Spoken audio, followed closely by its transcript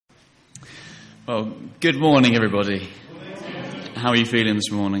Well, good morning, everybody. How are you feeling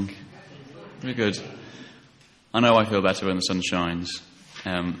this morning? Very good. I know I feel better when the sun shines.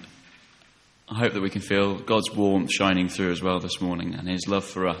 I hope that we can feel God's warmth shining through as well this morning, and His love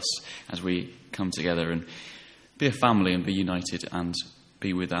for us as we come together and be a family and be united and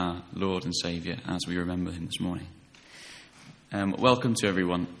be with our Lord and Saviour as we remember Him this morning. Welcome to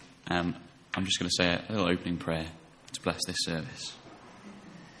everyone. I'm just going to say a little opening prayer to bless this service.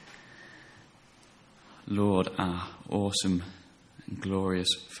 Lord, our awesome and glorious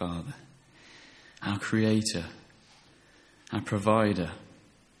Father, our Creator, our Provider,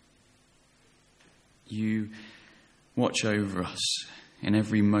 You watch over us in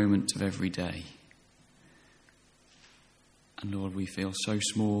every moment of every day. And Lord, we feel so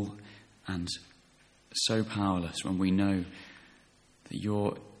small and so powerless when we know that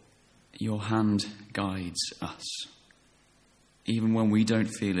Your hand guides us. Even when we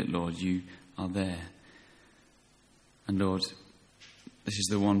don't feel it, Lord, You are there. And Lord, this is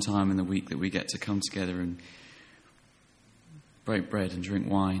the one time in the week that we get to come together and break bread and drink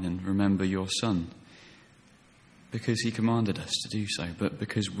wine and remember Your Son. Because He commanded us to do so, but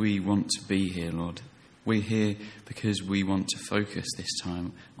because we want to be here, Lord. We're here because we want to focus this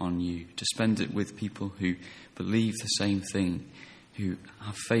time on You, to spend it with people who believe the same thing, who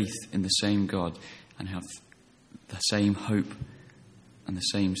have faith in the same God and have the same hope and the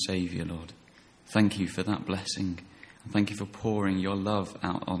same Saviour, Lord. Thank You for that blessing. And thank You for pouring Your love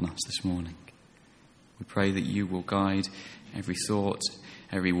out on us this morning. We pray that You will guide every thought,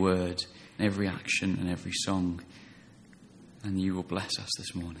 every word, every action and every song. And You will bless us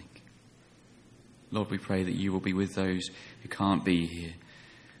this morning. Lord, we pray that You will be with those who can't be here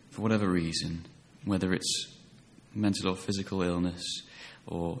for whatever reason, whether it's mental or physical illness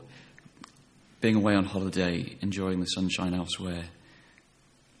or being away on holiday, enjoying the sunshine elsewhere.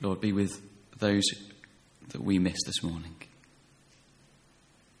 Lord, be with those that we miss this morning.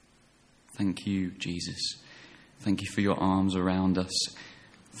 Thank You, Jesus. Thank You for Your arms around us.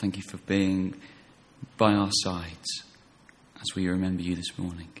 Thank You for being by our sides as we remember You this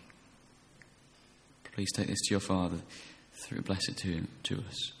morning. Please take this to Your Father through bless it to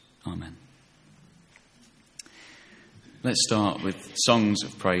us. Amen. Let's start with songs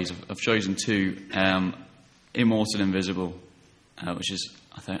of praise. I've chosen two, Immortal Invisible, which is,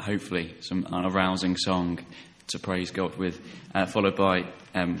 I think, hopefully an arousing song to praise God with, followed by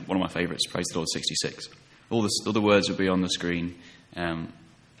one of my favourites, Praise the Lord 66. All the words will be on the screen,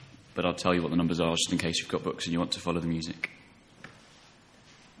 but I'll tell you what the numbers are just in case you've got books and you want to follow the music.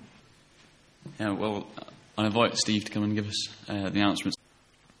 Well, I invite Steve to come and give us the announcements.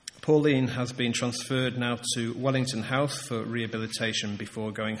 Pauline has been transferred now to Wellington House for rehabilitation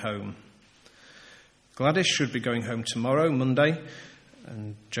before going home. Gladys should be going home tomorrow, Monday,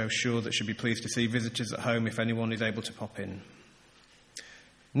 and Joe's sure that she'll be pleased to see visitors at home if anyone is able to pop in.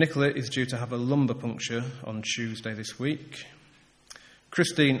 Nicola is due to have a lumbar puncture on Tuesday this week.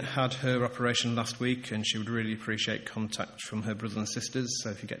 Christine had her operation last week and she would really appreciate contact from her brothers and sisters, so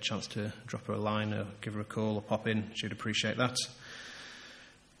if you get a chance to drop her a line or give her a call or pop in, she'd appreciate that.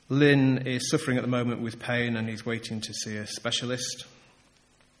 Lynn is suffering at the moment with pain and is waiting to see a specialist.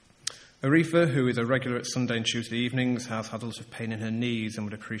 Aretha, who is a regular at Sunday and Tuesday evenings, has had a lot of pain in her knees and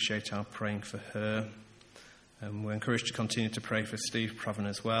would appreciate our praying for her. We're encouraged to continue to pray for Steve Praven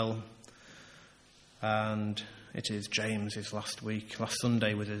as well. And it is James's last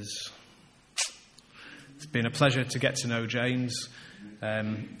Sunday with us. It's been a pleasure to get to know James.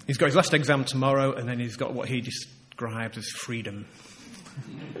 He's got his last exam tomorrow and then he's got what he described as freedom.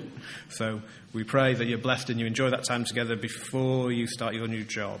 So we pray that you're blessed and you enjoy that time together before you start your new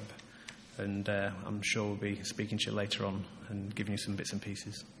job. And I'm sure we'll be speaking to you later on and giving you some bits and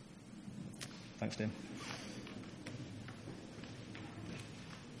pieces. Thanks, Tim.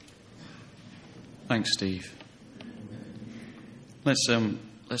 Thanks, Steve. Let's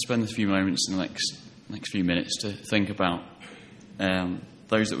spend a few moments in the next few minutes to think about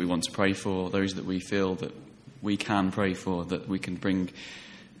those that we want to pray for, those that we feel that we can pray for, that we can bring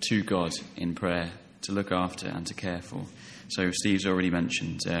to God in prayer to look after and to care for. So Steve's already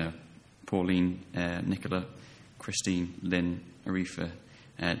mentioned Pauline, Nicola, Christine, Lynn, Aretha,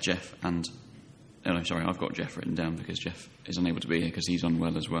 Jeff, and I've got Jeff written down because Jeff is unable to be here because he's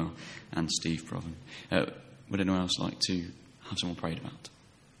unwell as well, and Steve Proven. Would anyone else like to have someone prayed about?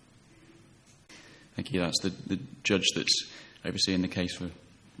 Thank you. That's the judge that's overseeing the case for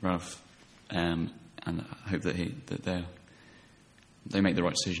Ralph, and I hope that they make the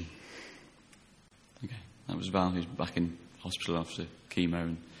right decision. Okay, that was Val, who's back in hospital after chemo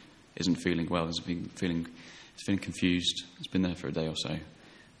and isn't feeling well. He's feeling confused. He's been there for a day or so.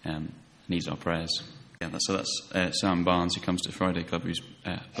 needs our prayers. Yeah, that's Sam Barnes, who comes to Friday Club, who's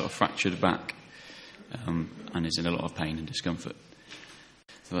got a fractured back and is in a lot of pain and discomfort.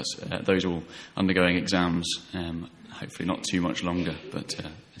 So that's those all undergoing exams, hopefully not too much longer, but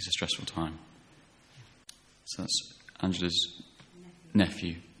it's a stressful time. So that's Angela's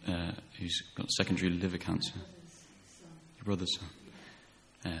nephew, who's got secondary liver cancer. Your brother's son.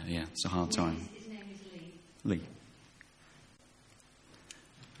 Yeah, it's a hard time. His name is Lee.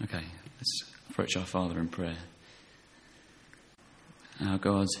 Okay, let's approach our Father in prayer. Our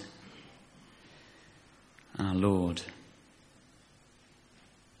God, our Lord,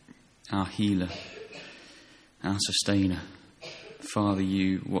 our healer, our sustainer. Father,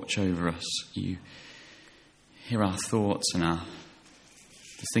 you watch over us. You hear our thoughts and the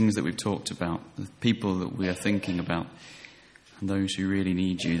things that we've talked about, the people that we are thinking about, and those who really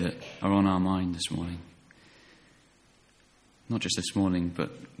need you that are on our mind this morning. Not just this morning, but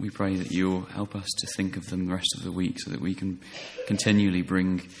we pray that you'll help us to think of them the rest of the week so that we can continually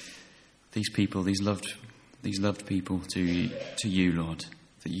bring these people, these loved people to you, Lord,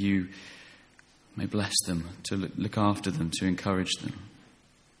 that you may bless them, to look after them, to encourage them.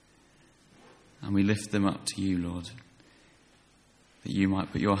 And we lift them up to you, Lord, that you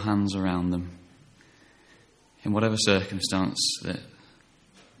might put your hands around them in whatever circumstance that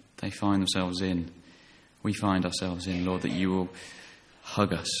they find themselves in. We find ourselves in, Lord, that you will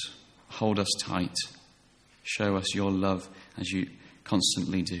hug us, hold us tight, show us your love as you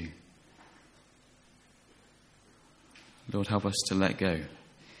constantly do. Lord, help us to let go.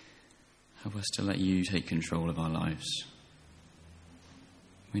 Help us to let you take control of our lives.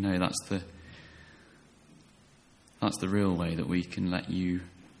 We know that's the real way that we can let you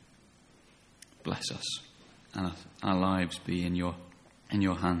bless us and our lives be in your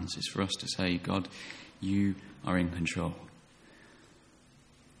hands. Is for us to say, God, you are in control.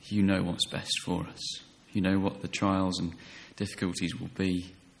 You know what's best for us. You know what the trials and difficulties will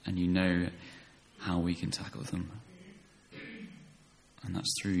be, and you know how we can tackle them. And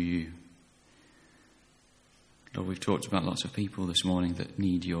that's through you. Lord, we've talked about lots of people this morning that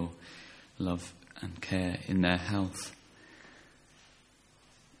need your love and care in their health.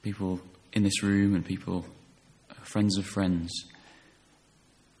 People in this room and people, friends of friends.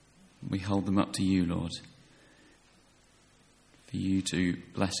 We hold them up to you, Lord, for you to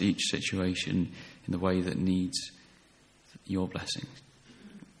bless each situation in the way that needs your blessing.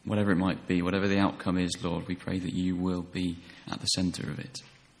 Whatever it might be, whatever the outcome is, Lord, we pray that you will be at the centre of it.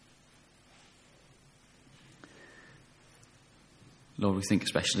 Lord, we think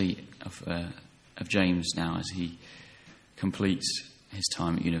especially of James now as he completes his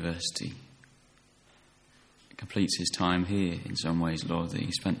time at university. Completes his time here in some ways, Lord, that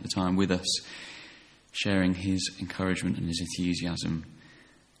he spent the time with us, sharing his encouragement and his enthusiasm,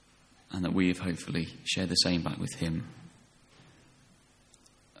 and that we have hopefully shared the same back with him.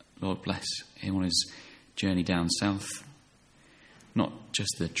 Lord, bless him on his journey down south. Not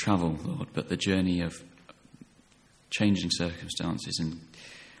just the travel, Lord, but the journey of changing circumstances and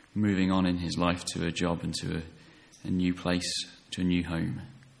moving on in his life to a job and to a new place, to a new home.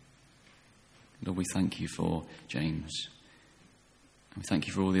 Lord, we thank you for James. And we thank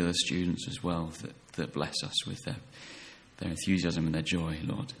you for all the other students as well that bless us with their enthusiasm and their joy,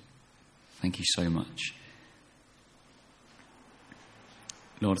 Lord. Thank you so much.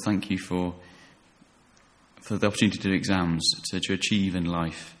 Lord, thank you for the opportunity to do exams, to achieve in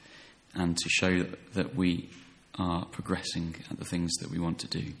life, and to show that we are progressing at the things that we want to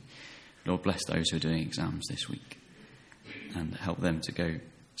do. Lord, bless those who are doing exams this week and help them to go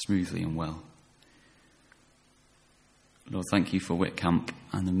smoothly and well. Lord, thank you for Whit Camp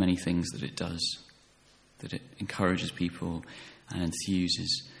and the many things that it does, that it encourages people and enthuses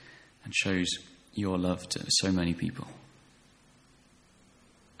and shows your love to so many people.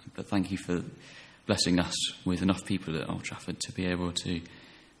 But thank you for blessing us with enough people at Old Trafford to be able to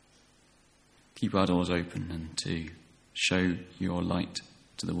keep our doors open and to show your light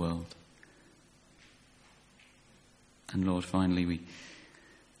to the world. And Lord, finally, we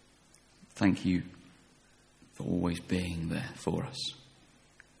thank you for always being there for us,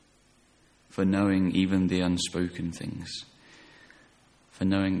 for knowing even the unspoken things, for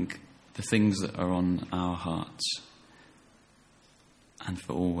knowing the things that are on our hearts, and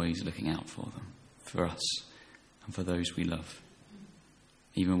for always looking out for them, for us and for those we love.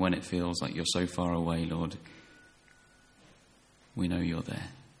 Even when it feels like you're so far away, Lord, we know you're there.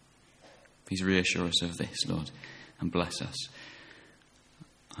 Please reassure us of this, Lord, and bless us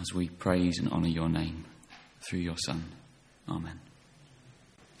as we praise and honour your name through your Son. Amen.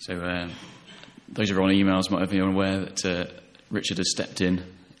 So those who are on emails might have been aware that Richard has stepped in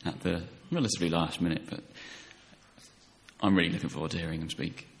at the relatively last minute, but I'm really looking forward to hearing him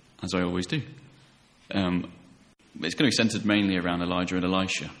speak, as I always do. It's going to be centred mainly around Elijah and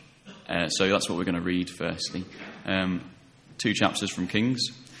Elisha. So that's what we're going to read firstly. 2 chapters from Kings.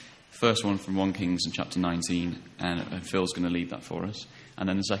 First one from 1 Kings in chapter 19, and Phil's going to lead that for us. And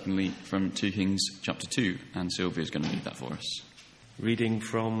then secondly from 2 Kings chapter 2, and Sylvia's going to lead that for us. Reading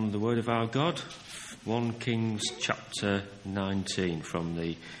from the Word of our God, 1 Kings chapter 19 from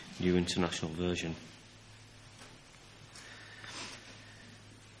the New International Version.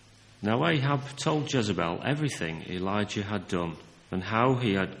 Now Ahab told Jezebel everything Elijah had done, and how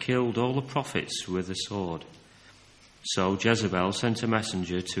he had killed all the prophets with the sword. So Jezebel sent a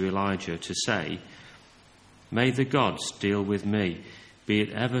messenger to Elijah to say, "May the gods deal with me, be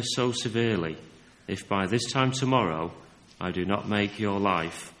it ever so severely, if by this time tomorrow I do not make your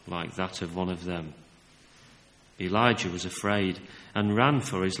life like that of one of them." Elijah was afraid and ran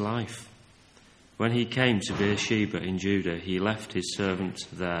for his life. When he came to Beersheba in Judah, he left his servant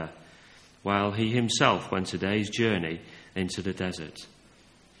there, while he himself went a day's journey into the desert.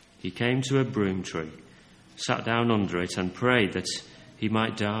 He came to a broom tree, sat down under it, and prayed that he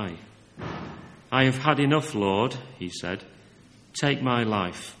might die. "I have had enough, Lord," he said. "Take my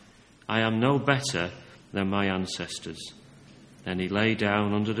life. I am no better than my ancestors." Then he lay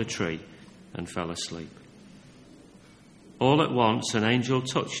down under the tree and fell asleep. All at once an angel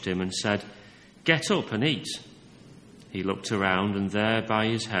touched him and said, "Get up and eat." He looked around, and there by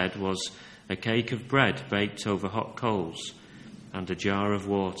his head was a cake of bread baked over hot coals and a jar of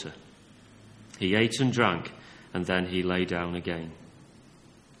water. He ate and drank, and then he lay down again.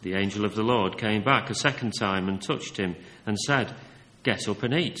 The angel of the Lord came back a second time and touched him and said, "Get up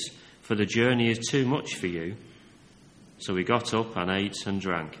and eat, for the journey is too much for you." So he got up and ate and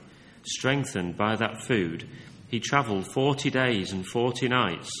drank. Strengthened by that food, he travelled 40 days and 40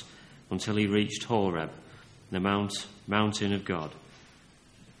 nights until he reached Horeb, the mountain of God.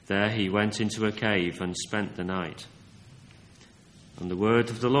 There he went into a cave and spent the night. And the word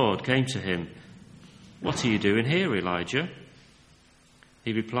of the Lord came to him, "What are you doing here, Elijah?"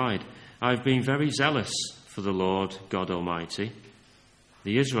 He replied, "I've been very zealous for the Lord God Almighty.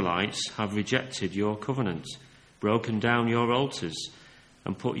 The Israelites have rejected your covenant, broken down your altars,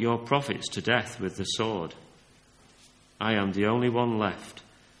 and put your prophets to death with the sword. I am the only one left,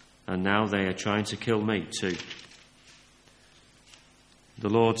 and now they are trying to kill me too." The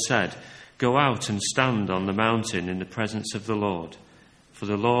Lord said, "Go out and stand on the mountain in the presence of the Lord, for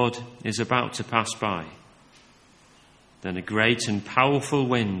the Lord is about to pass by." Then a great and powerful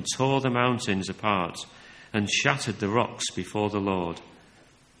wind tore the mountains apart and shattered the rocks before the Lord.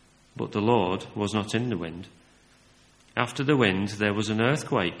 But the Lord was not in the wind. After the wind there was an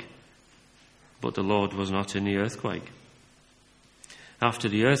earthquake, but the Lord was not in the earthquake. After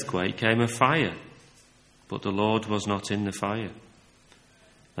the earthquake came a fire, but the Lord was not in the fire.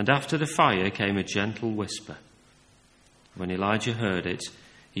 And after the fire came a gentle whisper. When Elijah heard it,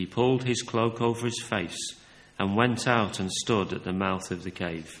 he pulled his cloak over his face and went out and stood at the mouth of the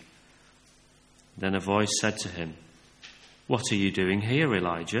cave. Then a voice said to him, "What are you doing here,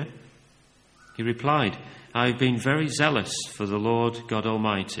 Elijah?" He replied, "I have been very zealous for the Lord God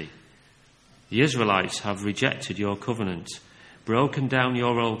Almighty. The Israelites have rejected your covenant, broken down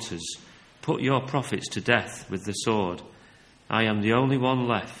your altars, put your prophets to death with the sword. I am the only one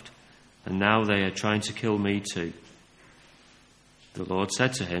left, and now they are trying to kill me too." The Lord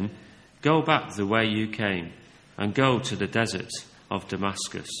said to him, "Go back the way you came, and go to the desert of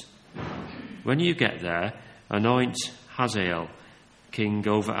Damascus. When you get there, anoint Hazael king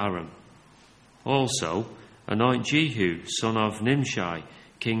over Aram. Also, anoint Jehu, son of Nimshi,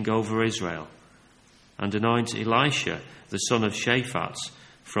 king over Israel. And anoint Elisha, the son of Shaphat,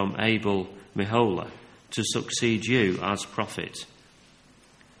 from Abel-Meholah, to succeed you as prophet.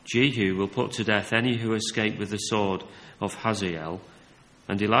 Jehu will put to death any who escape with the sword of Hazael,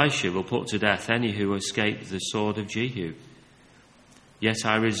 and Elisha will put to death any who escape the sword of Jehu. Yet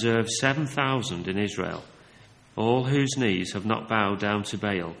I reserve 7,000 in Israel, all whose knees have not bowed down to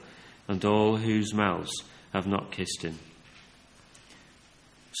Baal, and all whose mouths have not kissed him."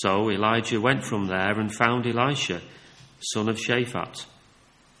 So Elijah went from there and found Elisha, son of Shaphat.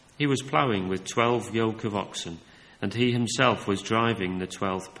 He was ploughing with 12 yoke of oxen, and he himself was driving the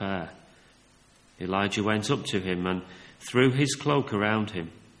 12th pair. Elijah went up to him and threw his cloak around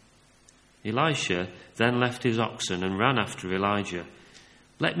him. Elisha then left his oxen and ran after Elijah.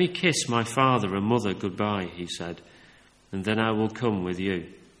 "Let me kiss my father and mother goodbye," he said, "and then I will come with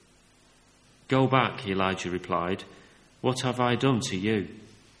you." "Go back," Elijah replied. "What have I done to you?"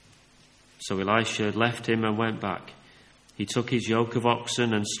 So Elisha left him and went back. He took his yoke of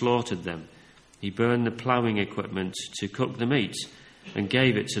oxen and slaughtered them. He burned the ploughing equipment to cook the meat and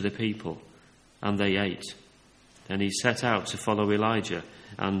gave it to the people, and they ate. Then he set out to follow Elijah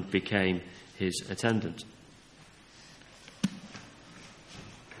and became his attendant.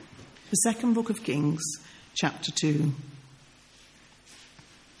 The second book of Kings, chapter 2.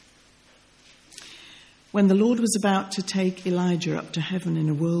 When the Lord was about to take Elijah up to heaven in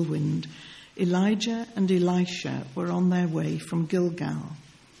a whirlwind, Elijah and Elisha were on their way from Gilgal.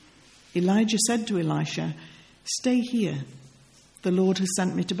 Elijah said to Elisha, "Stay here. The Lord has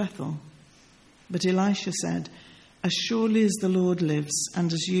sent me to Bethel." But Elisha said, "As surely as the Lord lives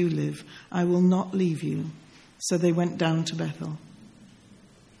and as you live, I will not leave you." So they went down to Bethel.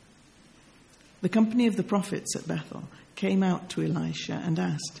 The company of the prophets at Bethel came out to Elisha and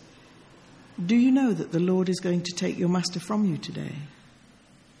asked, "Do you know that the Lord is going to take your master from you today?"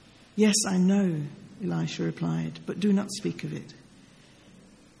 "Yes, I know," Elisha replied, "but do not speak of it."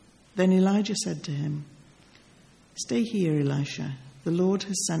 Then Elijah said to him, "Stay here, Elisha. The Lord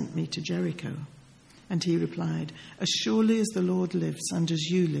has sent me to Jericho." And he replied, "As surely as the Lord lives and as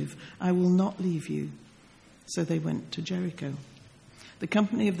you live, I will not leave you." So they went to Jericho. The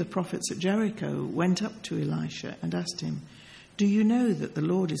company of the prophets at Jericho went up to Elisha and asked him, "Do you know that the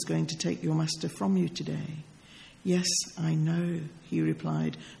Lord is going to take your master from you today?" "Yes, I know," he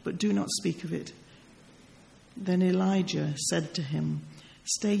replied, "but do not speak of it." Then Elijah said to him,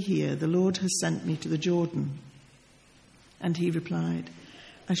 "Stay here, the Lord has sent me to the Jordan." And he replied,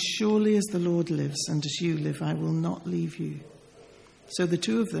 "As surely as the Lord lives and as you live, I will not leave you." So the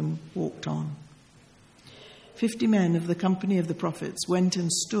two of them walked on. 50 men of the company of the prophets went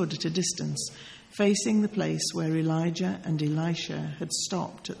and stood at a distance, facing the place where Elijah and Elisha had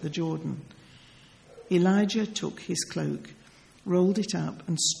stopped at the Jordan. Elijah took his cloak, rolled it up,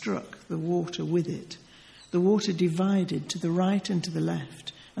 and struck the water with it. The water divided to the right and to the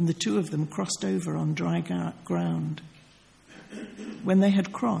left, and the two of them crossed over on dry ground. When they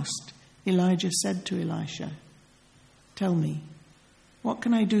had crossed, Elijah said to Elisha, "Tell me, what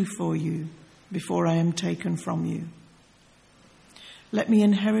can I do for you before I am taken from you?" "Let me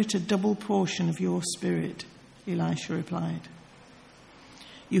inherit a double portion of your spirit," Elisha replied.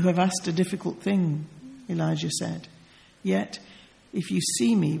 "You have asked a difficult thing," Elijah said. "Yet, if you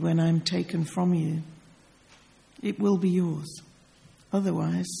see me when I am taken from you, it will be yours.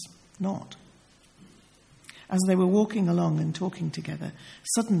 Otherwise, not." As they were walking along and talking together,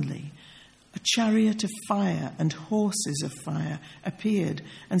 suddenly a chariot of fire and horses of fire appeared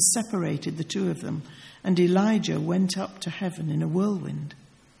and separated the two of them, and Elijah went up to heaven in a whirlwind.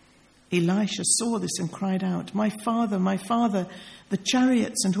 Elisha saw this and cried out, my father, the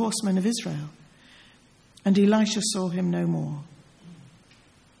chariots and horsemen of Israel." And Elisha saw him no more.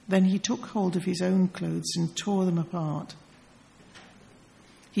 Then he took hold of his own clothes and tore them apart.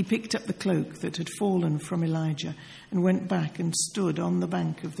 He picked up the cloak that had fallen from Elijah and went back and stood on the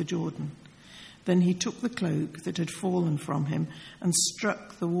bank of the Jordan. Then he took the cloak that had fallen from him and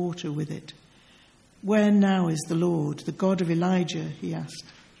struck the water with it. "Where now is the Lord, the God of Elijah?" he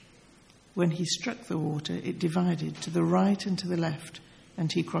asked. When he struck the water, it divided to the right and to the left,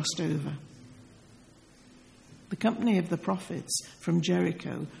 and he crossed over. The company of the prophets from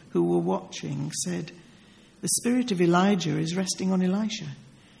Jericho who were watching said, "The spirit of Elijah is resting on Elisha."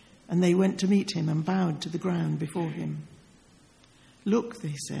 And they went to meet him and bowed to the ground before him. "Look,"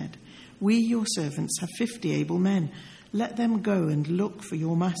 they said, "we, your servants, have 50 able men. Let them go and look for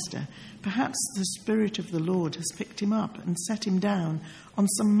your master. Perhaps the Spirit of the Lord has picked him up and set him down on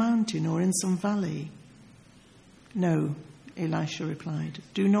some mountain or in some valley." "No," Elisha replied,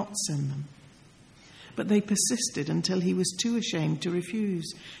 "do not send them." But they persisted until he was too ashamed to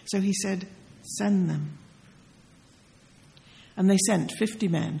refuse. So he said, "Send them." And they sent 50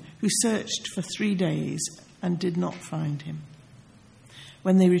 men who searched for 3 days and did not find him.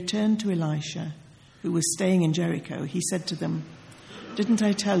 When they returned to Elisha, who was staying in Jericho, he said to them, "Didn't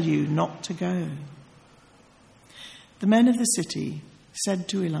I tell you not to go?" The men of the city said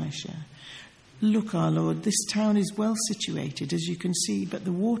to Elisha, "Look, our Lord, this town is well situated, as you can see, but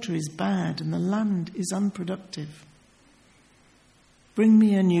the water is bad and the land is unproductive." "Bring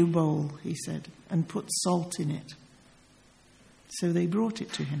me a new bowl," he said, "and put salt in it." So they brought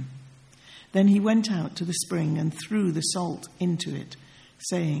it to him. Then he went out to the spring and threw the salt into it,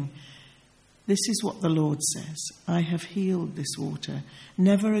 saying, "This is what the Lord says, I have healed this water.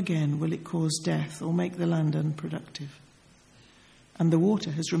 Never again will it cause death or make the land unproductive." And the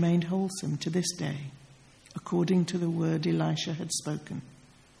water has remained wholesome to this day, according to the word Elisha had spoken.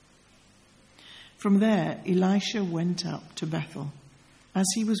 From there, Elisha went up to Bethel. As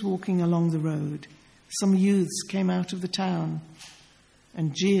he was walking along the road, some youths came out of the town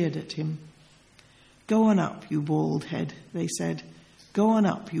and jeered at him. "Go on up, you bald head," they said. "Go on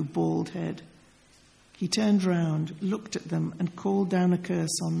up, you bald head." He turned round, looked at them, and called down a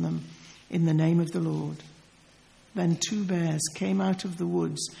curse on them in the name of the Lord. Then 2 bears came out of the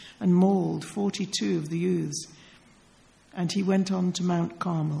woods and mauled 42 of the youths. And he went on to Mount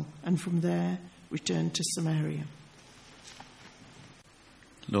Carmel, and from there returned to Samaria.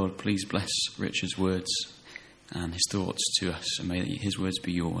 Lord, please bless Richard's words and his thoughts to us, and may his words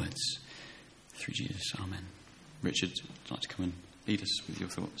be your words. Through Jesus, amen. Richard, would you like to come and lead us with your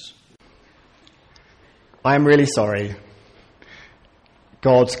thoughts? I am really sorry.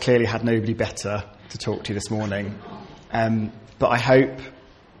 God clearly had nobody better to talk to this morning. But I hope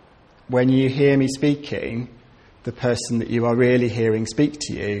when you hear me speaking, the person that you are really hearing speak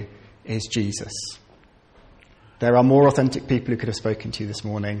to you is Jesus. There are more authentic people who could have spoken to you this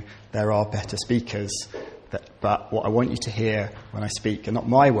morning. There are better speakers. But what I want you to hear when I speak are not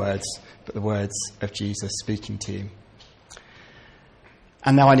my words, but the words of Jesus speaking to you.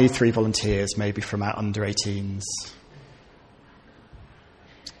 And now I need 3 volunteers, maybe from our under 18s.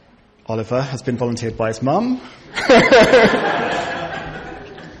 Oliver has been volunteered by his mum.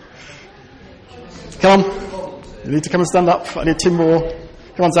 Come on. You need to come and stand up. I need 2 more.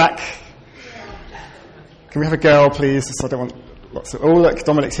 Come on, Zach. Can we have a girl, please? So I don't want lots of... Oh, look,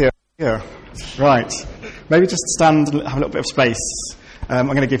 Dominic's here. Yeah. Right. Maybe just stand and have a little bit of space. I'm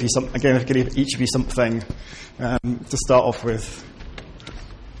going to give you I'm going to give each of you something to start off with.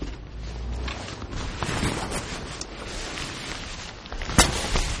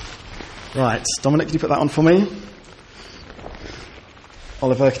 Right, Dominic, could you put that on for me?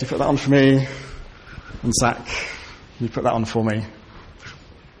 Oliver, could you put that on for me? And Zach, can you put that on for me?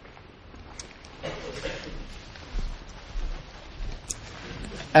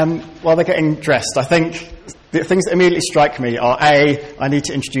 While they're getting dressed, I think the things that immediately strike me are A, I need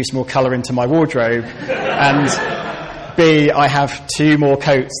to introduce more colour into my wardrobe, and B, I have 2 more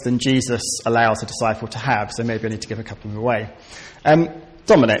coats than Jesus allows a disciple to have, so maybe I need to give a couple of them away.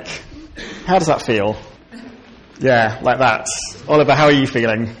 Dominic, how does that feel? Yeah, like that. Oliver, how are you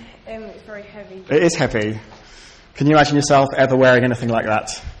feeling? It's very heavy. It is heavy. Can you imagine yourself ever wearing anything like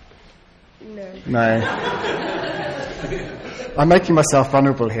that? No. I'm making myself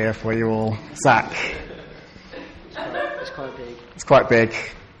vulnerable here for you all. Zach? It's quite big. It's quite big.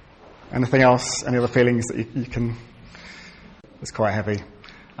 Anything else? Any other feelings that you can... It's quite heavy.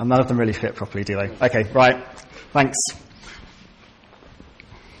 And none of them really fit properly, do they? Okay, right. Thanks.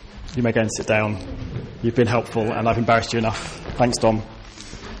 You may go and sit down. You've been helpful and I've embarrassed you enough. Thanks, Dom.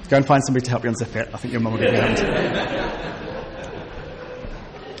 Go and find somebody to help you unzip it. I think your mum will give you a hand.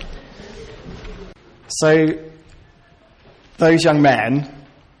 So, those young men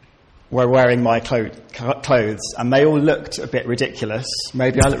were wearing my clothes and they all looked a bit ridiculous.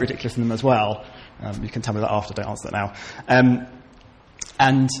 Maybe I look ridiculous in them as well. You can tell me that after, don't answer that now.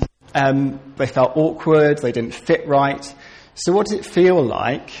 And they felt awkward, they didn't fit right. So what does it feel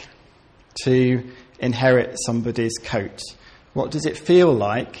like to inherit somebody's coat? What does it feel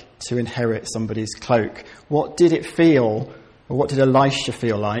like to inherit somebody's cloak? What did it feel, or what did Elisha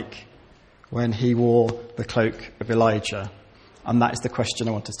feel like when he wore the cloak of Elijah? And that is the question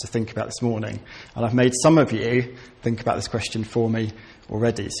I want us to think about this morning. And I've made some of you think about this question for me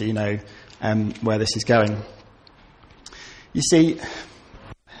already, so you know where this is going. You see,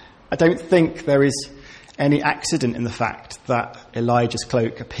 I don't think there is any accident in the fact that Elijah's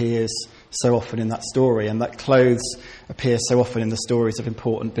cloak appears so often in that story and that clothes appear so often in the stories of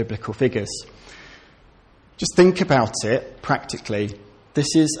important biblical figures. Just think about it practically.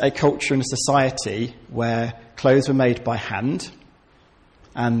 This is a culture and a society where clothes were made by hand,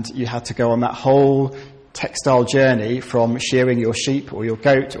 and you had to go on that whole textile journey from shearing your sheep or your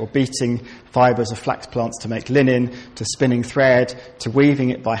goat or beating fibres of flax plants to make linen, to spinning thread, to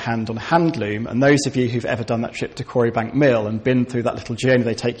weaving it by hand on a hand loom. And those of you who've ever done that trip to Corriebank Mill and been through that little journey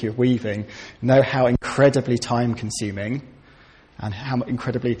they take you of weaving know how incredibly time-consuming and how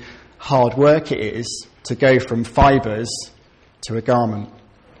incredibly hard work it is to go from fibres to a garment.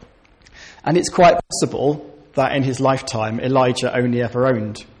 And it's quite possible that in his lifetime Elijah only ever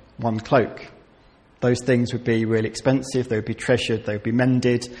owned one cloak. Those things would be really expensive, they would be treasured, they would be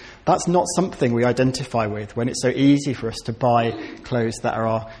mended. That's not something we identify with when it's so easy for us to buy clothes that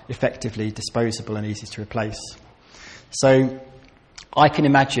are effectively disposable and easy to replace. So I can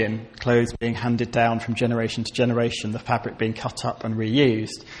imagine clothes being handed down from generation to generation, the fabric being cut up and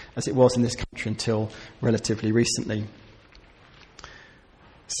reused, as it was in this country until relatively recently.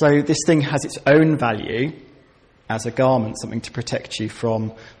 So this thing has its own value, as a garment, something to protect you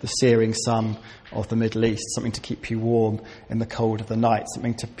from the searing sun of the Middle East, something to keep you warm in the cold of the night,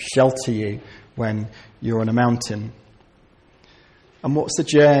 something to shelter you when you're on a mountain. And what's the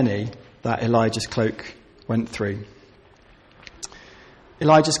journey that Elijah's cloak went through?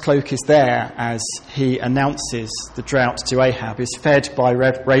 Elijah's cloak is there as he announces the drought to Ahab, is fed by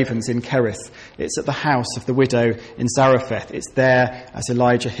ravens in Kerith. It's at the house of the widow in Zarephath. It's there as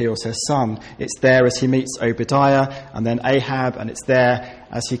Elijah heals her son. It's there as he meets Obadiah and then Ahab, and it's there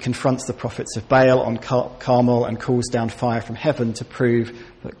as he confronts the prophets of Baal on Carmel and calls down fire from heaven to prove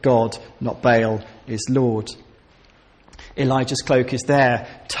that God, not Baal, is Lord. Elijah's cloak is there,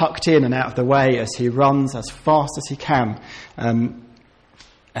 tucked in and out of the way as he runs as fast as he can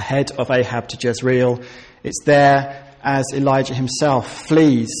ahead of Ahab to Jezreel. It's there as Elijah himself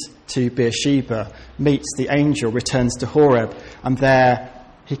flees to Beersheba, meets the angel, returns to Horeb, and there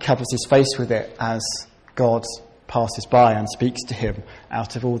he covers his face with it as God passes by and speaks to him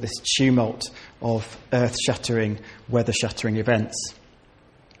out of all this tumult of earth-shattering, weather-shattering events.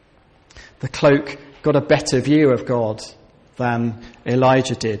 The cloak got a better view of God than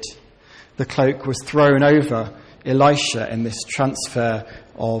Elijah did. The cloak was thrown over Elisha in this transfer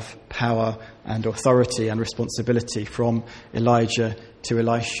of power and authority and responsibility from Elijah to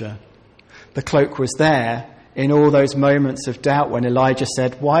Elisha. The cloak was there in all those moments of doubt when Elijah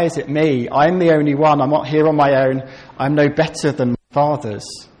said, "Why is it me? I'm the only one. I'm not here on my own. I'm no better than my fathers,"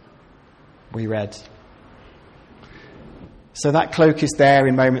 we read. So that cloak is there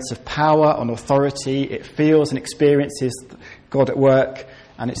in moments of power and authority. It feels and experiences God at work,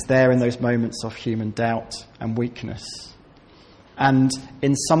 and it's there in those moments of human doubt and weakness. And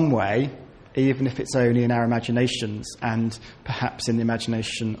in some way, even if it's only in our imaginations and perhaps in the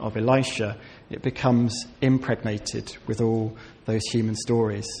imagination of Elisha, it becomes impregnated with all those human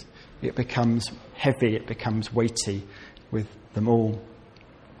stories. It becomes heavy, it becomes weighty with them all.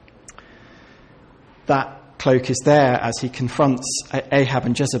 That cloak is there as he confronts Ahab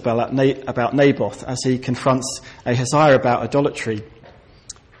and Jezebel about Naboth, as he confronts Ahaziah about idolatry.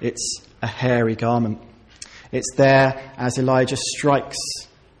 It's a hairy garment. It's there as Elijah strikes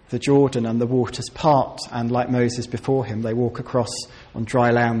the Jordan and the waters part, and like Moses before him, they walk across on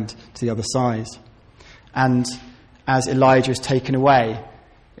dry land to the other side. And as Elijah is taken away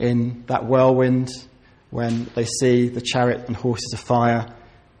in that whirlwind, when they see the chariot and horses of fire,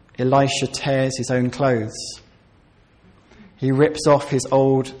 Elisha tears his own clothes. He rips off his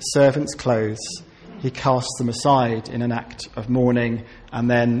old servant's clothes. He casts them aside in an act of mourning, and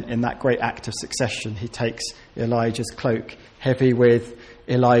then in that great act of succession, he takes Elijah's cloak, heavy with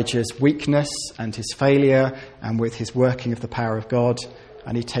Elijah's weakness and his failure and with his working of the power of God,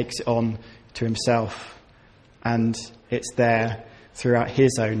 and he takes it on to himself. And it's there throughout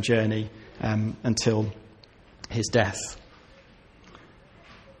his own journey until his death.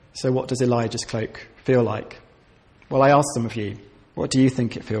 So what does Elijah's cloak feel like? Well, I asked some of you, what do you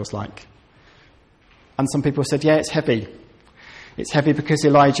think it feels like? And some people said, yeah, it's heavy. It's heavy because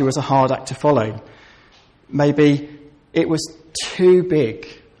Elijah was a hard act to follow. Maybe it was too big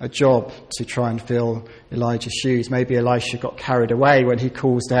a job to try and fill Elijah's shoes. Maybe Elisha got carried away when he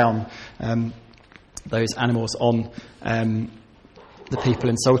calls down those animals on the people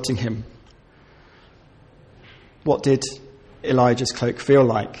insulting him. What did Elijah's cloak feel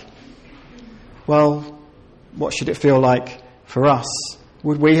like? Well, what should it feel like for us?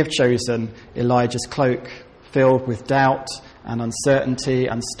 Would we have chosen Elijah's cloak filled with doubt and uncertainty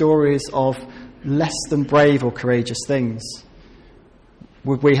and stories of less than brave or courageous things?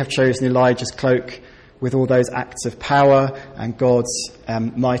 Would we have chosen Elijah's cloak with all those acts of power and God's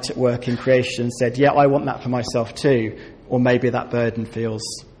might at work in creation and said, yeah, I want that for myself too? Or maybe that burden feels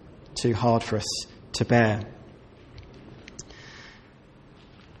too hard for us to bear.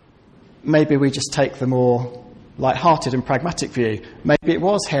 Maybe we just take the more light-hearted and pragmatic view. Maybe it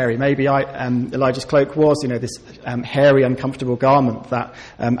was hairy. Maybe Elijah's cloak was, this hairy, uncomfortable garment that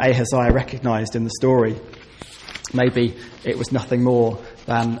Ahaziah recognised in the story. Maybe it was nothing more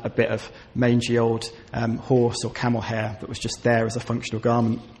than a bit of mangy old horse or camel hair that was just there as a functional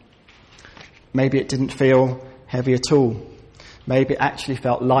garment. Maybe it didn't feel heavy at all. Maybe it actually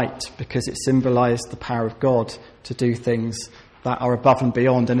felt light because it symbolised the power of God to do things that are above and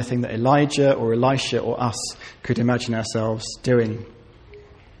beyond anything that Elijah or Elisha or us could imagine ourselves doing.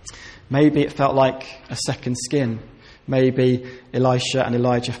 Maybe it felt like a second skin. Maybe Elisha and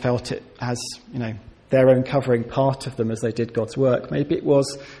Elijah felt it as, their own covering, part of them as they did God's work. Maybe it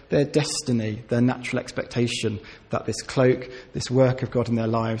was their destiny, their natural expectation that this cloak, this work of God in their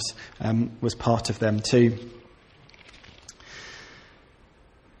lives was part of them too.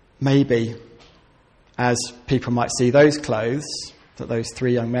 Maybe as people might see those clothes that those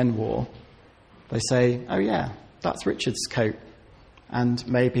 3 young men wore, they say, oh yeah, that's Richard's coat. And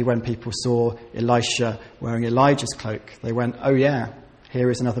maybe when people saw Elisha wearing Elijah's cloak, they went, oh yeah, here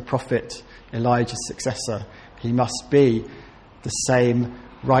is another prophet, Elijah's successor. He must be the same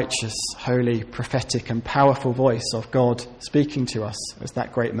righteous, holy, prophetic and powerful voice of God speaking to us as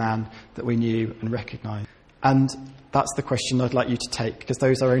that great man that we knew and recognised. And that's the question I'd like you to take, because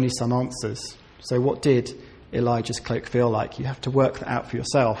those are only some answers. So what did Elijah's cloak feel like? You have to work that out for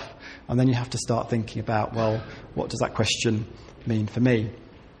yourself, and then you have to start thinking about, well, what does that question mean for me?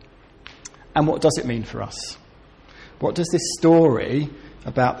 And what does it mean for us? What does this story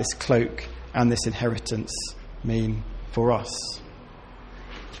about this cloak and this inheritance mean for us?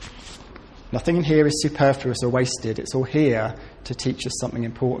 Nothing in here is superfluous or wasted. It's all here to teach us something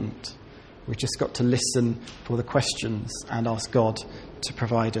important. We've just got to listen for the questions and ask God to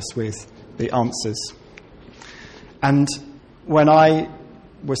provide us with the answers. And when I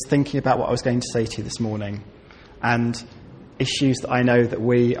was thinking about what I was going to say to you this morning, and issues that I know that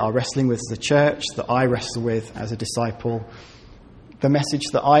we are wrestling with as a church, that I wrestle with as a disciple, the message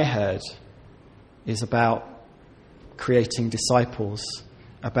that I heard is about creating disciples,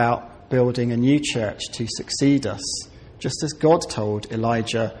 about building a new church to succeed us, just as God told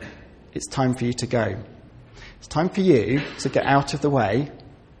Elijah, it's time for you to go. It's time for you to get out of the way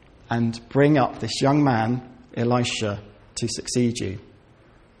and bring up this young man, Elisha, to succeed you.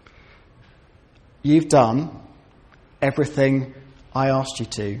 You've done everything I asked you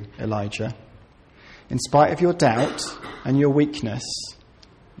to, Elijah. In spite of your doubt and your weakness,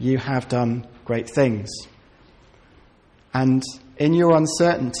 you have done great things. And in your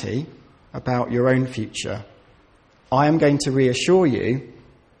uncertainty about your own future, I am going to reassure you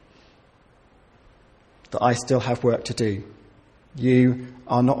that I still have work to do. You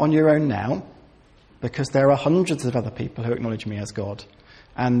are not on your own now, because there are hundreds of other people who acknowledge me as God.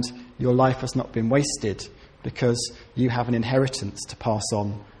 And your life has not been wasted, because you have an inheritance to pass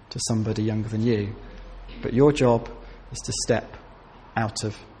on to somebody younger than you. But your job is to step out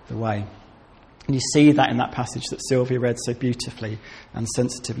of the way. And you see that in that passage that Sylvia read so beautifully and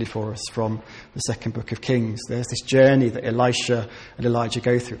sensitively for us from the second book of Kings. There's this journey that Elisha and Elijah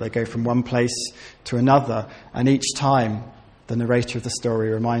go through. They go from one place to another, and each time the narrator of the story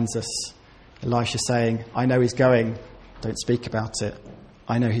reminds us, Elisha saying, I know he's going, don't speak about it.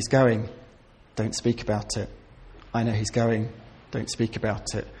 I know he's going, don't speak about it. I know he's going, don't speak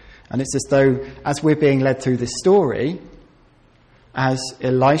about it. And it's as though, as we're being led through this story, as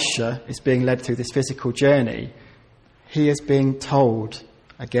Elisha is being led through this physical journey, he is being told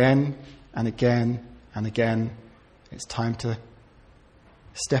again and again and again, it's time to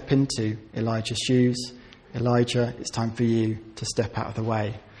step into Elijah's shoes. Elijah, it's time for you to step out of the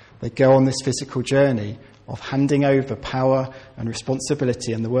way. They go on this physical journey of handing over power and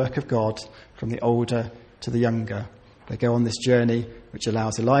responsibility and the work of God from the older to the younger. They go on this journey which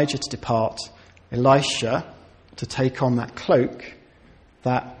allows Elijah to depart, Elisha to take on that cloak,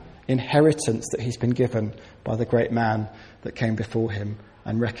 that inheritance that he's been given by the great man that came before him,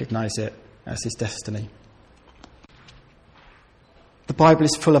 and recognise it as his destiny. The Bible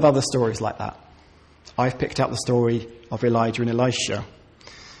is full of other stories like that. I've picked out the story of Elijah and Elisha.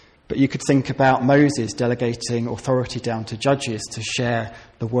 But you could think about Moses delegating authority down to judges to share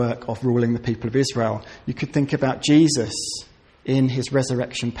the work of ruling the people of Israel. You could think about Jesus in his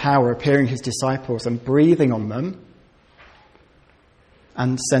resurrection power, appearing to his disciples and breathing on them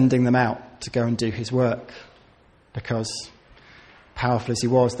and sending them out to go and do his work. Because powerful as he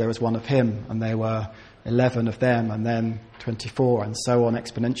was, there was one of him, and there were 11 of them, and then 24, and so on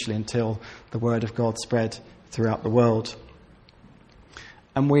exponentially until the word of God spread throughout the world.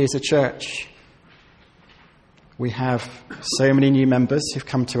 And we as a church, we have so many new members who've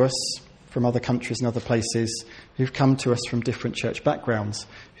come to us from other countries and other places, who've come to us from different church backgrounds,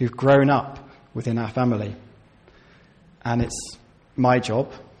 who've grown up within our family. And it's my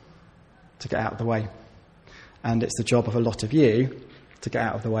job to get out of the way. And it's the job of a lot of you to get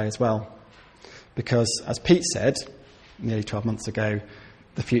out of the way as well. Because, as Pete said nearly 12 months ago,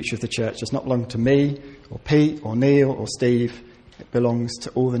 the future of the church does not belong to me or Pete or Neil or Steve. It belongs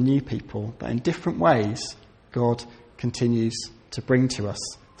to all the new people that in different ways God continues to bring to us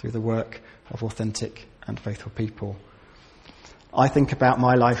through the work of authentic and faithful people. I think about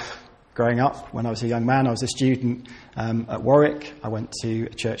my life growing up. When I was a young man, I was a student at Warwick. I went to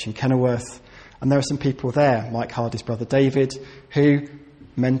a church in Kenilworth, and there were some people there, Mike Hardy's brother David, who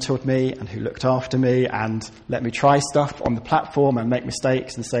mentored me and who looked after me and let me try stuff on the platform and make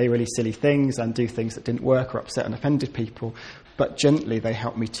mistakes and say really silly things and do things that didn't work or upset and offended people. But gently they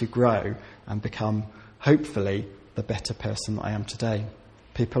helped me to grow and become hopefully, the better person that I am today.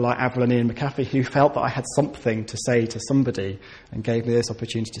 People like Avril and Ian McAfee, who felt that I had something to say to somebody and gave me this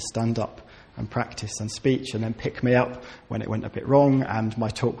opportunity to stand up and practice and speech and then pick me up when it went a bit wrong and my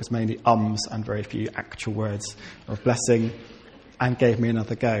talk was mainly ums and very few actual words of blessing, and gave me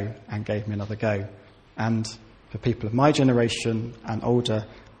another go and gave me another go. And for people of my generation and older,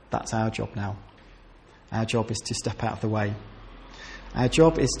 that's our job now. Our job is to step out of the way. Our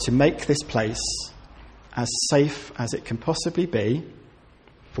job is to make this place as safe as it can possibly be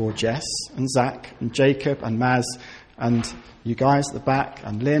for Jess and Zach and Jacob and Maz and you guys at the back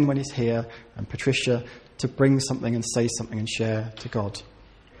and Lynn when he's here and Patricia to bring something and say something and share to God.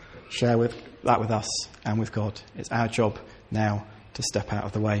 Share that with us and with God. It's our job now to step out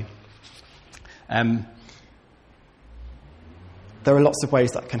of the way. There are lots of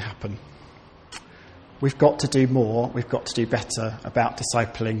ways that can happen. We've got to do more. We've got to do better about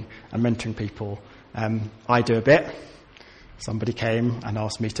discipling and mentoring people. I do a bit. Somebody came and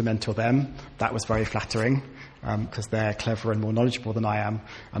asked me to mentor them. That was very flattering because they're clever and more knowledgeable than I am.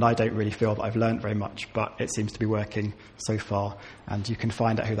 And I don't really feel that I've learned very much, but it seems to be working so far. And you can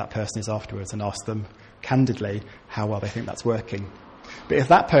find out who that person is afterwards and ask them candidly how well they think that's working. But if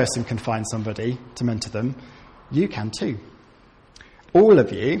that person can find somebody to mentor them, you can too. All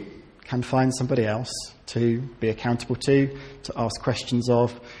of you can find somebody else to be accountable to ask questions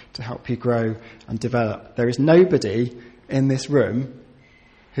of, to help you grow and develop. There is nobody in this room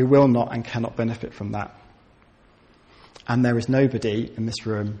who will not and cannot benefit from that. And there is nobody in this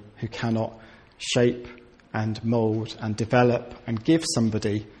room who cannot shape and mould and develop and give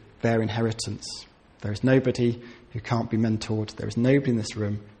somebody their inheritance. There is nobody who can't be mentored. There is nobody in this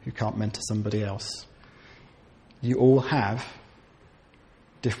room who can't mentor somebody else. You all have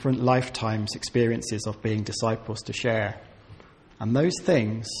different lifetimes experiences of being disciples to share. And those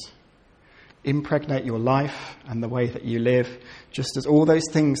things impregnate your life and the way that you live, just as all those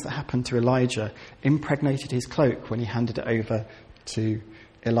things that happened to Elijah impregnated his cloak when he handed it over to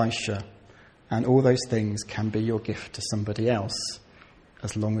Elisha. And all those things can be your gift to somebody else,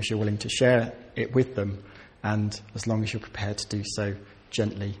 as long as you're willing to share it with them and as long as you're prepared to do so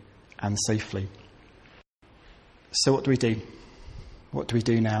gently and safely. So what do we do? What do we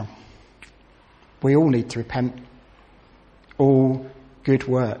do now? We all need to repent. All good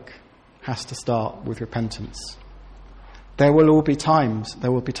work has to start with repentance. There will be times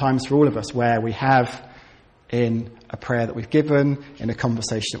for all of us where we have, in a prayer that we've given, in a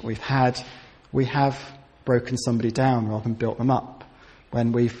conversation that we've had, we have broken somebody down rather than built them up.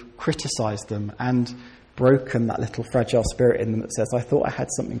 When we've criticised them and broken that little fragile spirit in them that says, I thought I had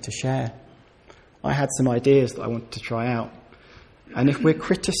something to share. I had some ideas that I wanted to try out. And if we're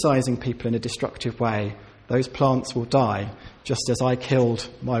criticising people in a destructive way, those plants will die, just as I killed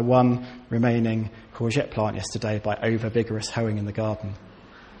my one remaining courgette plant yesterday by over-vigorous hoeing in the garden.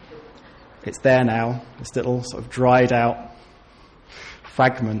 It's there now, this little sort of dried out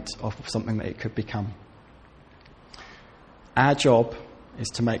fragment of something that it could become. Our job is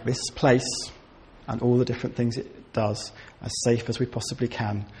to make this place and all the different things it does as safe as we possibly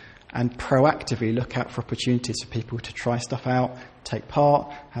can, and proactively look out for opportunities for people to try stuff out, take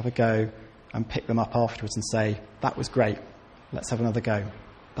part, have a go, and pick them up afterwards and say, that was great, let's have another go.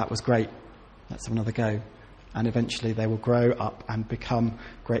 That was great, let's have another go. And eventually they will grow up and become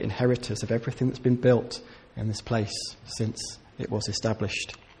great inheritors of everything that's been built in this place since it was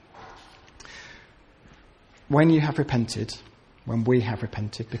established. When you have repented, when we have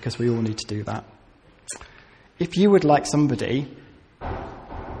repented, because we all need to do that, if you would like somebody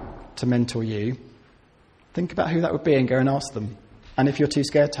to mentor you, think about who that would be and go and ask them. And if you're too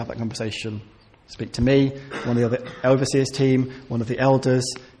scared to have that conversation, speak to me, one of the other overseers team, one of the elders,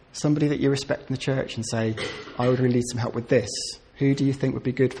 somebody that you respect in the church, and say, I would really need some help with this. Who do you think would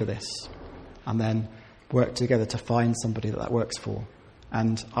be good for this? And then work together to find somebody that works for.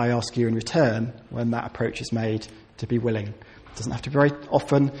 And I ask you in return, when that approach is made, to be willing. It doesn't have to be very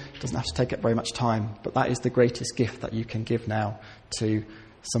often, it doesn't have to take up very much time, but that is the greatest gift that you can give now to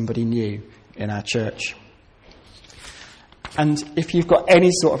somebody new in our church. And if you've got any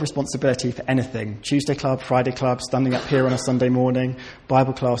sort of responsibility for anything, Tuesday club, Friday club, standing up here on a Sunday morning,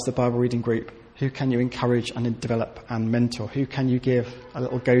 Bible class, the Bible reading group, who can you encourage and develop and mentor? Who can you give a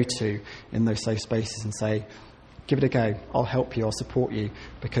little go-to in those safe spaces and say, give it a go, I'll help you, I'll support you,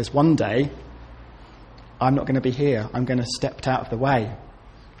 because one day I'm not going to be here, I'm going to step out of the way,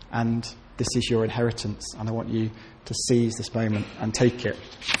 and this is your inheritance, and I want you to seize this moment and take it.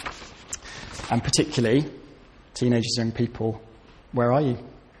 And particularly, teenagers, young people, where are you?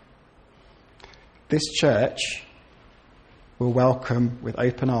 This church will welcome with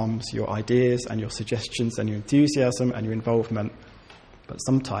open arms your ideas and your suggestions and your enthusiasm and your involvement. But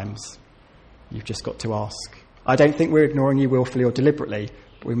sometimes you've just got to ask. I don't think we're ignoring you willfully or deliberately,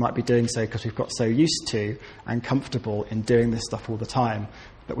 but we might be doing so because we've got so used to and comfortable in doing this stuff all the time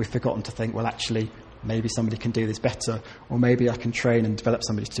that we've forgotten to think, well, actually, maybe somebody can do this better, or maybe I can train and develop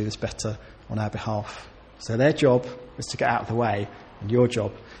somebody to do this better on our behalf. So their job is to get out of the way, and your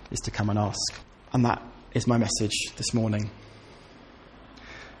job is to come and ask. And that is my message this morning.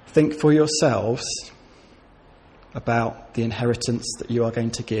 Think for yourselves about the inheritance that you are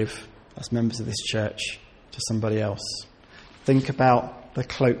going to give as members of this church to somebody else. Think about the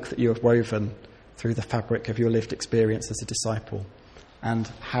cloak that you have woven through the fabric of your lived experience as a disciple, and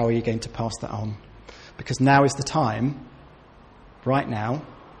how are you going to pass that on? Because now is the time, right now,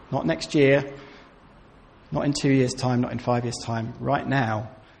 not next year, not in 2 years' time, not in 5 years' time, right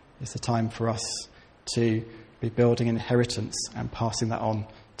now is the time for us to be building an inheritance and passing that on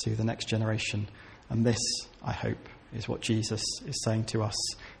to the next generation. And this, I hope, is what Jesus is saying to us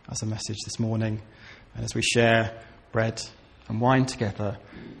as a message this morning. And as we share bread and wine together,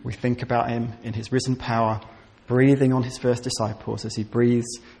 we think about him in his risen power, breathing on his first disciples as he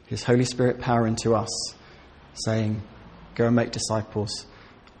breathes his Holy Spirit power into us, saying, go and make disciples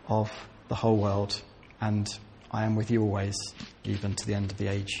of the whole world, and I am with you always, even to the end of the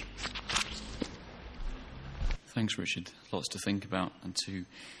age. Thanks, Richard. Lots to think about and to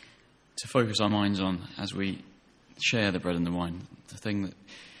focus our minds on as we share the bread and the wine. The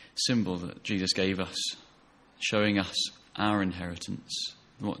symbol that Jesus gave us, showing us our inheritance,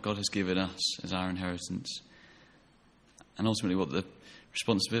 what God has given us as our inheritance, and ultimately what the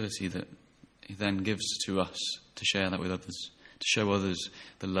responsibility that he then gives to us to share that with others, to show others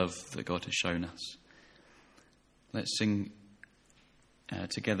the love that God has shown us. Let's sing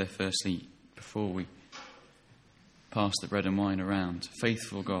together firstly before we pass the bread and wine around.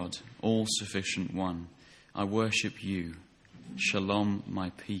 Faithful God, all-sufficient one, I worship you. Shalom, my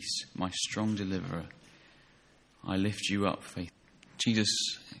peace, my strong deliverer. I lift you up, faith. Jesus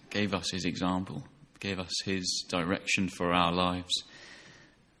gave us his example, gave us his direction for our lives.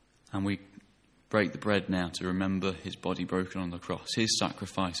 And we break the bread now to remember his body broken on the cross, his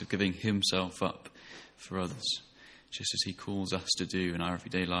sacrifice of giving himself up for others, just as he calls us to do in our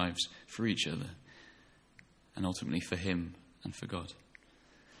everyday lives for each other, and ultimately for him and for God.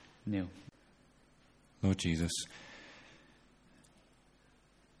 Neil. Lord Jesus,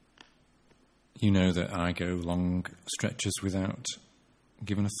 you know that I go long stretches without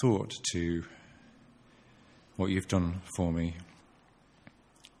giving a thought to what you've done for me,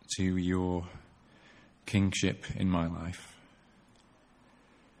 to your kingship in my life,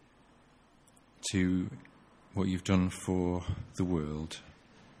 to what you've done for the world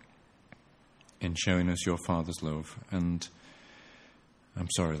in showing us your Father's love. And I'm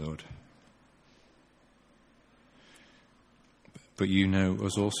sorry, Lord. But you know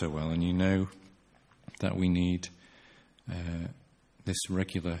us all so well, and you know that we need this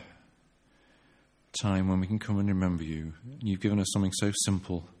regular time when we can come and remember you. You've given us something so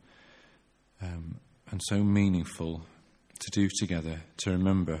simple and so meaningful to do together, to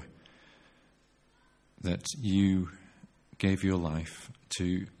remember that you gave your life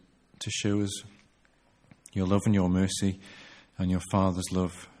to show us your love and your mercy and your Father's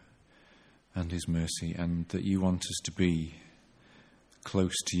love and his mercy, and that you want us to be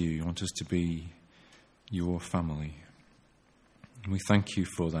close to you. You want us to be your family. And we thank you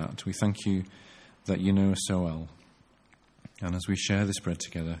for that. We thank you that you know us so well. And as we share this bread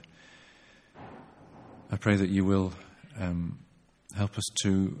together, I pray that you will help us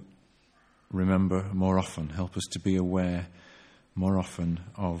to remember more often, help us to be aware more often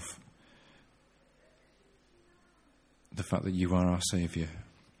of the fact that you are our Saviour,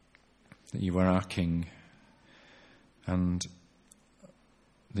 that you are our King, and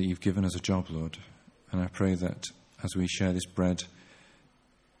that you've given us a job, Lord. And I pray that as we share this bread,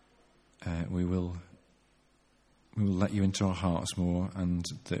 we will let you into our hearts more, and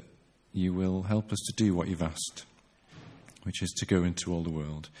that you will help us to do what you've asked, which is to go into all the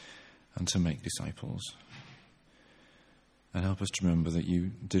world and to make disciples. And help us to remember that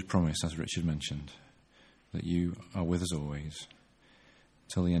you did promise, as Richard mentioned, that you are with us always,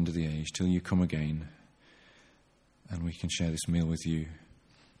 till the end of the age, till you come again, and we can share this meal with you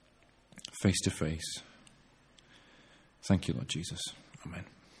face to face. Thank you, Lord Jesus. Amen.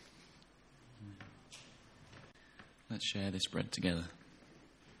 Let's share this bread together.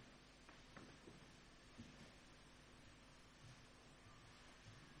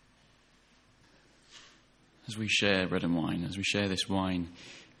 As we share bread and wine, as we share this wine,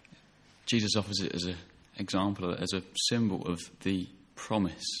 Jesus offers it as example, as a symbol of the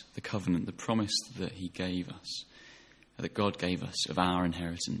promise, the covenant, the promise that he gave us, that God gave us of our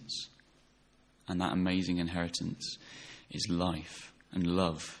inheritance. And that amazing inheritance is life and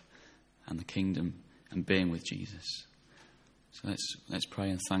love and the kingdom and being with Jesus. So let's pray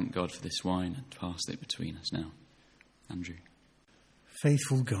and thank God for this wine and pass it between us now. Andrew.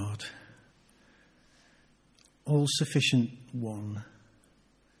 Faithful God, all-sufficient one,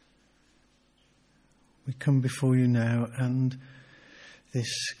 we come before you now, and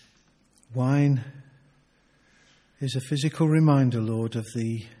this wine is a physical reminder, Lord, of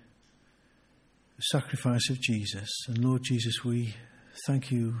the sacrifice of Jesus. And Lord Jesus, we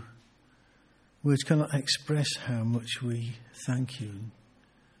thank you. Words cannot express how much we thank you.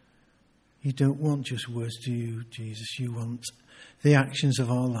 You don't want just words, do you, Jesus? You want the actions of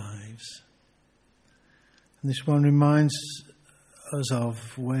our lives. And this one reminds us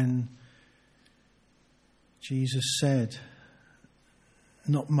of when Jesus said,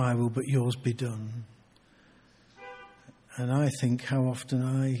 "Not my will, but yours be done." And I think how often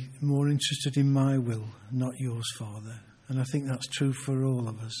I'm more interested in my will, not yours, Father. And I think that's true for all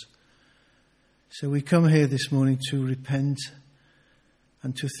of us. So we come here this morning to repent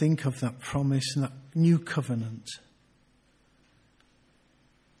and to think of that promise and that new covenant.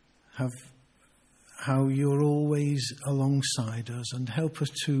 How you're always alongside us, and help us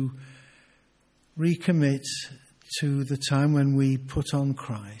to recommit to the time when we put on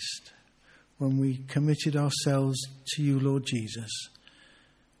Christ, when we committed ourselves to you, Lord Jesus.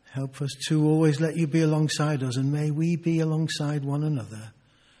 Help us to always let you be alongside us, and may we be alongside one another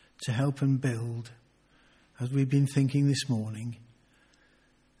to help and build, as we've been thinking this morning,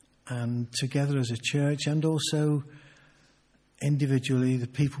 and together as a church, and also individually, the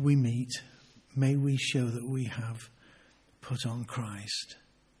people we meet, may we show that we have put on Christ.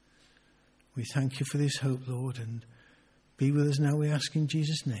 We thank you for this hope, Lord, and be with us now, we ask in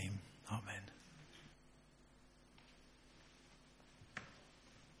Jesus' name. Amen.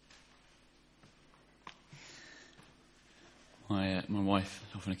 My wife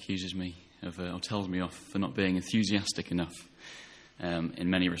often accuses me of, or tells me off for not being enthusiastic enough in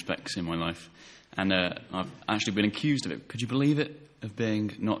many respects in my life. And I've actually been accused of it. Could you believe it? Of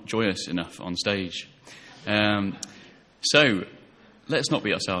being not joyous enough on stage. So let's not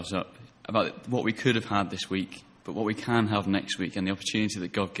beat ourselves up about what we could have had this week, but what we can have next week, and the opportunity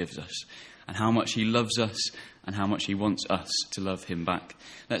that God gives us, and how much he loves us and how much he wants us to love him back.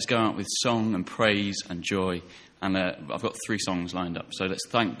 Let's go out with song and praise and joy. And I've got 3 songs lined up. So let's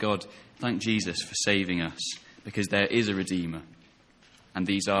thank God, thank Jesus for saving us, because there is a Redeemer. And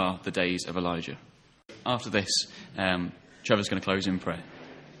these are the days of Elijah. After this, Trevor's going to close in prayer.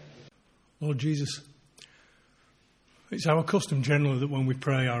 Lord Jesus, it's our custom generally that when we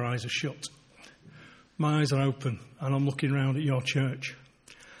pray, our eyes are shut. My eyes are open, and I'm looking around at your church.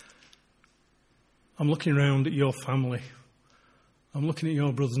 I'm looking around at your family. I'm looking at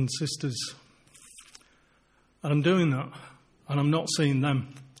your brothers and sisters. And I'm doing that, and I'm not seeing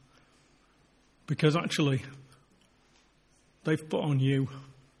them. Because actually, they've put on you.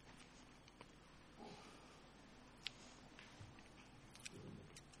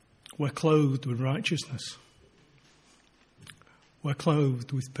 We're clothed with righteousness. We're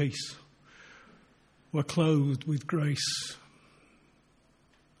clothed with peace. We're clothed with grace.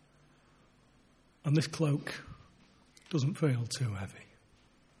 And this cloak doesn't feel too heavy.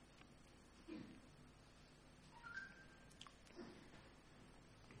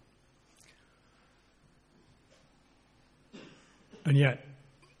 And yet,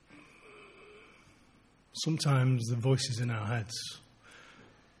 sometimes the voices in our heads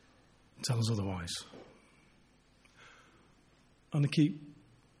tell us otherwise. And they keep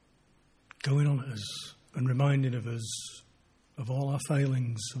going on at us and reminding of us of all our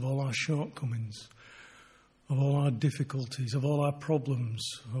failings, of all our shortcomings, of all our difficulties, of all our problems,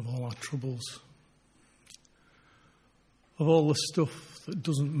 of all our troubles, of all the stuff that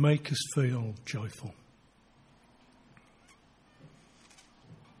doesn't make us feel joyful.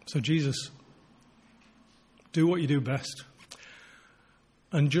 So Jesus, do what you do best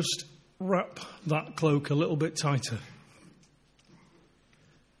and just wrap that cloak a little bit tighter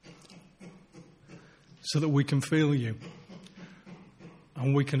so that we can feel you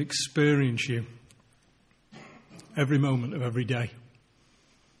and we can experience you every moment of every day.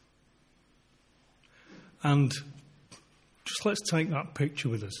 And just let's take that picture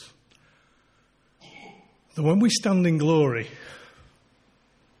with us. That when we stand in glory,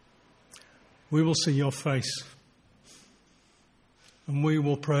 we will see your face and we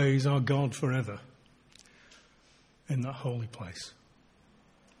will praise our God forever in that holy place.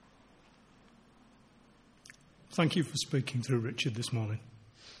 thank you for speaking through Richard this morning.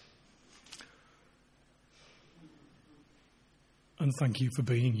 And thank you for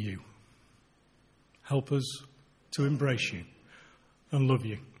being you. Help us to embrace you and love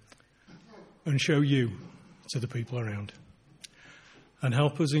you and show you to the people around. And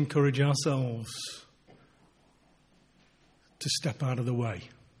help us encourage ourselves to step out of the way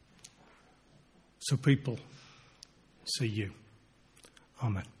so people see you.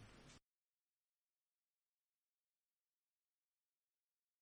 Amen.